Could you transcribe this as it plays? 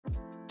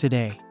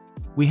Today,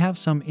 we have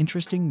some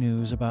interesting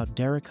news about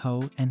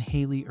Hough and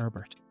Hayley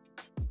Erbert.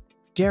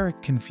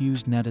 Derek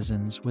confused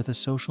netizens with a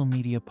social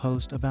media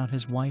post about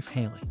his wife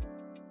Hayley.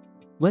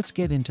 Let's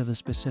get into the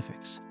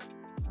specifics.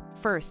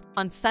 First,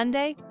 on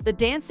Sunday, the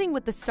Dancing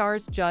with the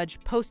Stars judge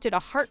posted a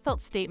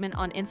heartfelt statement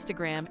on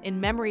Instagram in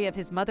memory of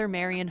his mother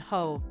Marion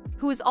Hough,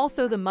 who is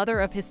also the mother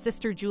of his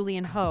sister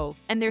Julian Hough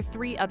and their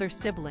 3 other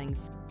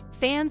siblings.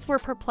 Fans were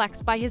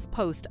perplexed by his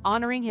post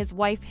honoring his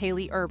wife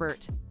Hayley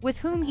Erbert, with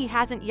whom he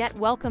hasn't yet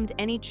welcomed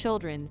any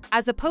children,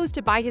 as opposed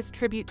to by his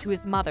tribute to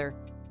his mother.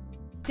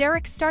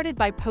 Derek started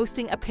by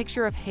posting a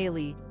picture of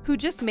Hayley, who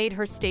just made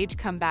her stage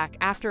comeback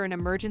after an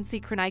emergency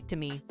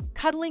craniectomy,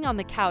 cuddling on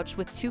the couch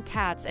with 2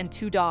 cats and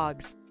 2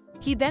 dogs.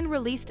 He then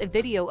released a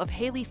video of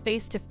Hayley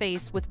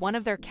face-to-face with one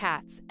of their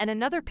cats and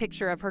another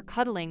picture of her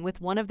cuddling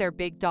with one of their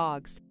big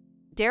dogs.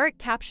 Derek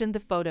captioned the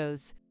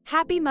photos,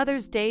 "Happy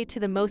Mother's Day to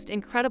the most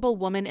incredible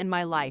woman in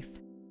my life.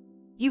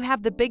 You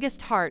have the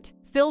biggest heart,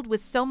 filled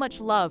with so much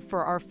love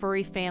for our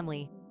furry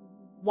family.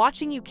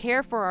 Watching you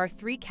care for our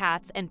 3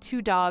 cats and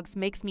 2 dogs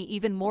makes me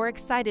even more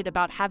excited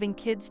about having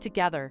kids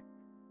together."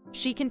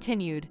 She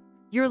continued,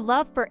 "Your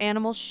love for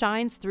animals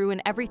shines through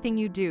in everything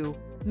you do,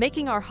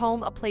 making our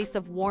home a place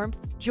of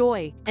warmth,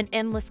 joy, and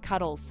endless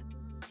cuddles."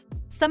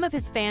 Some of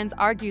his fans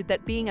argued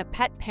that being a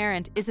pet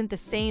parent isn't the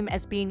same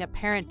as being a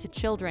parent to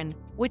children,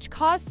 which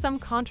caused some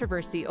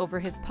controversy over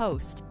his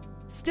post.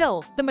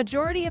 Still, the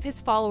majority of his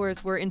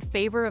followers were in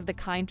favor of the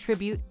kind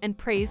tribute and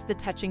praised the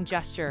touching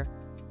gesture.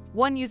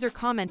 One user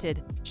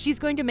commented, "She's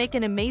going to make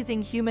an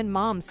amazing human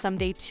mom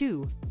someday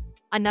too."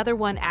 Another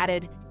one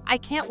added, "I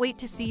can't wait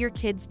to see your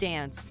kids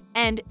dance,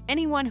 and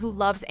anyone who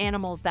loves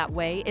animals that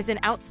way is an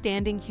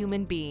outstanding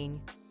human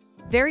being.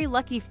 Very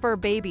lucky fur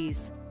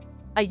babies."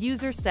 A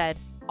user said,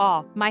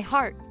 "Aw, my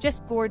heart,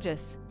 just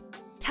gorgeous."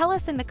 Tell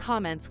us in the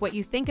comments what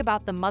you think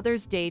about the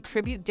Mother's Day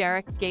tribute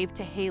Derek gave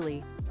to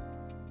Hayley.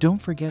 Don't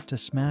forget to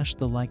smash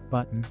the like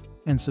button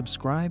and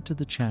subscribe to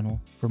the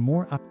channel for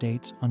more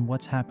updates on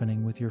what's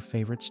happening with your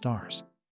favorite stars.